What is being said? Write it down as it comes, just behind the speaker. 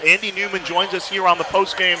Andy Newman joins us here on the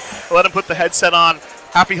postgame. Let him put the headset on.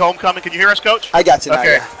 Happy homecoming. Can you hear us, Coach? I got you now.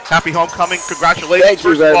 Okay. Yeah. Happy homecoming. Congratulations. Thank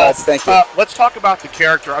you very much. Thank you. Let's talk about the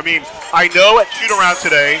character. I mean, I know at shoot-around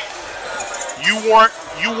today, you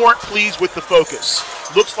weren't pleased with the focus.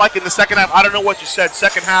 Looks like in the second half, I don't know what you said,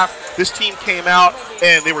 second half, this team came out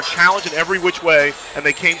and they were challenged in every which way, and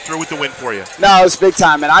they came through with the win for you. No, it was big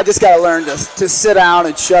time, and I just got to learn to sit down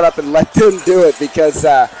and shut up and let them do it, because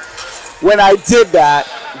when I did that,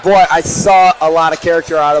 boy, I saw a lot of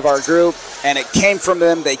character out of our group, and it came from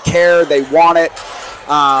them. They care. They want it.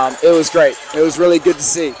 It was great. It was really good to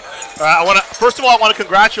see. First of all, I want to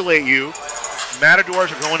congratulate you.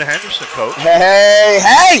 Matadors are going to Henderson, Coach.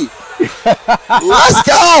 Hey! Let's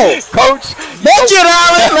go, Coach. Mention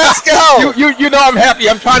Allen. Let's go. You know I'm happy.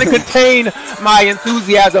 I'm trying to contain my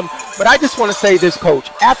enthusiasm, but I just want to say this, Coach.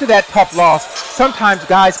 After that tough loss, sometimes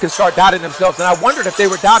guys can start doubting themselves, and I wondered if they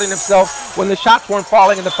were doubting themselves when the shots weren't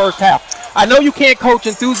falling in the first half. I know you can't coach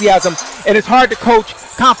enthusiasm, and it's hard to coach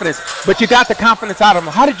confidence, but you got the confidence out of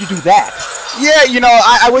them. How did you do that? Yeah,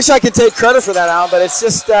 I wish I could take credit for that, Alan, but it's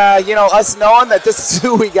just, us knowing that this is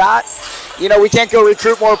who we got. We can't go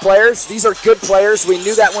recruit more players. These are good players. We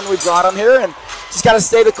knew that when we brought them here, and just got to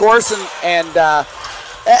stay the course. And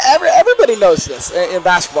everybody knows this in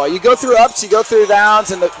basketball. You go through ups, you go through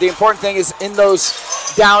downs, and the important thing is in those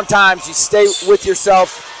down times, you stay with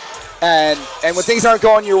yourself. And when things aren't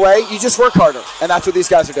going your way, you just work harder, and that's what these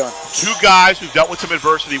guys are doing. Two guys who dealt with some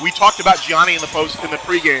adversity. We talked about Gianni in the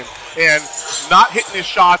pregame, and not hitting his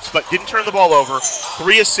shots, but didn't turn the ball over.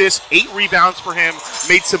 3 assists, 8 rebounds for him.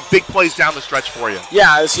 Made some big plays down the stretch for you.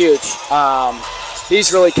 Yeah, it was huge.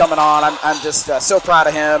 He's really coming on. I'm just so proud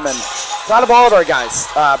of him and proud of all of our guys,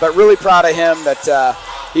 but really proud of him that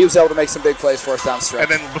he was able to make some big plays for us down the stretch. And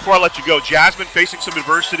then before I let you go, Jasmine facing some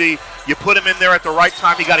adversity. You put him in there at the right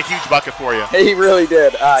time. He got a huge bucket for you. He really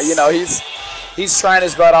did. He's trying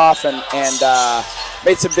his butt off and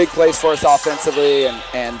made some big plays for us offensively,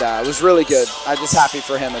 and it was really good. I'm just happy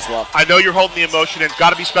for him as well. I know you're holding the emotion, and it's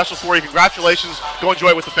got to be special for you. Congratulations. Go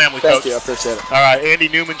enjoy it with the family, Coach. Thank you. I appreciate it. All right, Andy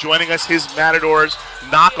Newman joining us. His Matadors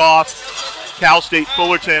knock off Cal State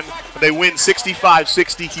Fullerton. They win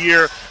 65-60 here